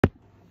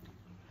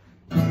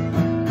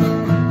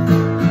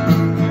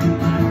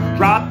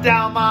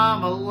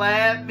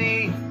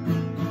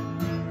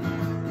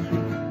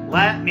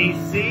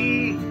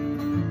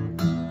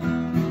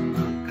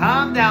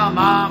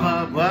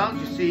mama, won't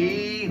you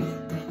see?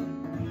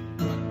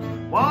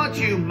 Won't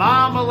you,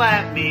 mama,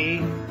 let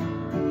me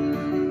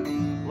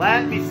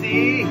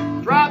see?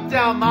 Drop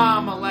down,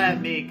 mama,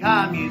 let me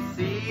come, you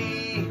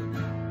see?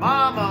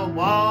 Mama,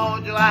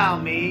 won't you allow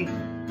me?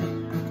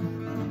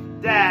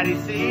 Daddy,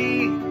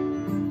 see?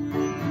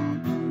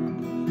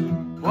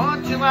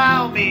 Won't you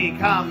allow me,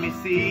 come, you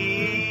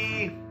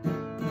see?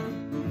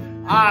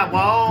 I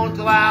won't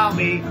allow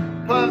me,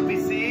 put me,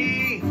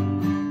 see?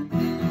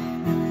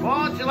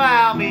 Won't you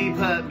allow me,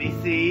 put me,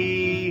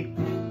 see?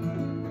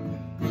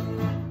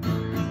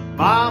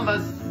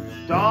 Mamas,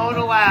 don't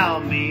allow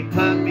me,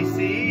 put me,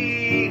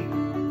 see?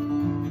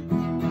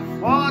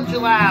 Won't you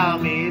allow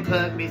me,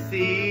 put me,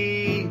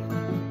 see?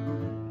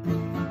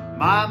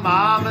 My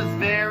mama's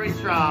very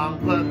strong,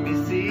 put me,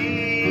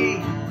 see?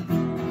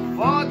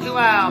 Won't you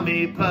allow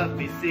me, put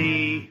me,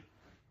 see?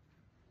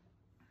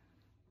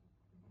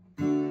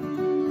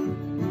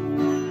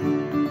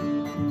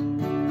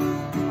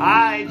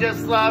 I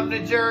just love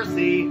New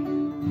Jersey,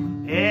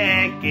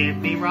 it get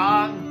me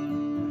wrong.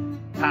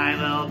 Tiny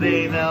little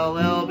bitty,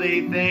 little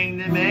bitty thing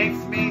that makes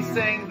me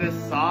sing this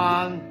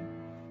song.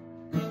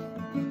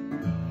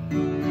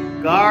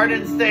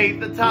 Garden State,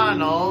 the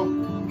tunnel,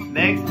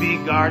 makes me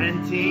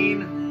garden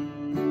teen.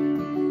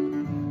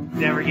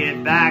 Never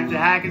get back to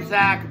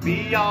Hackensack,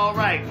 be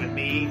alright with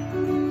me.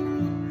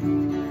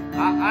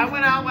 I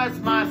went out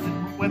west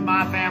with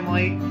my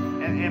family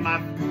and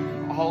my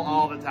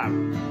all the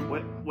time.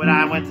 When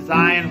I went to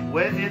Zion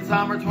in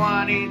summer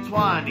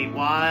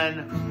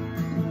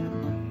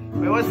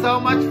 2021. It was so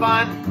much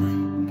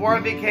fun for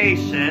a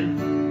vacation.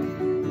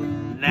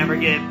 Never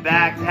get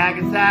back to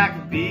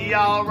Hackensack, be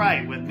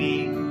alright with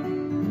me.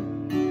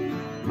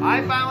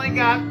 I finally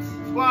got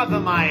squad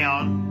of my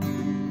own.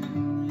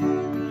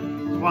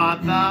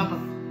 Squad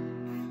them.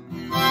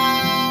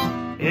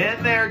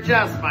 And they're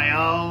just my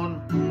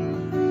own.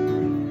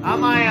 On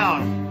my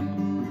own.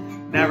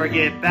 Never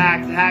get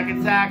back to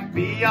Hackensack,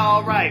 be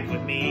alright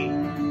with me.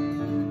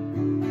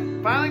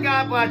 Finally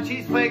got black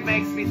cheese plate,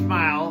 makes me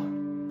smile.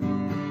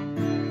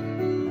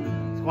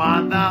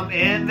 Squat them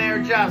in there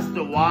just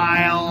a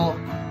while.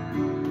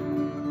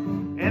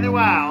 In a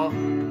while.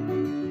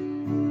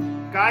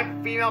 Got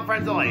female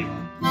friends only.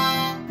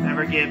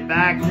 Never get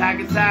back to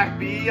Hackensack,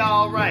 be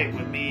alright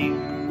with me.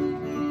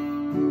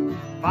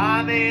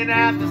 Finally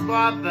have to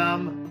squat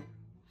them.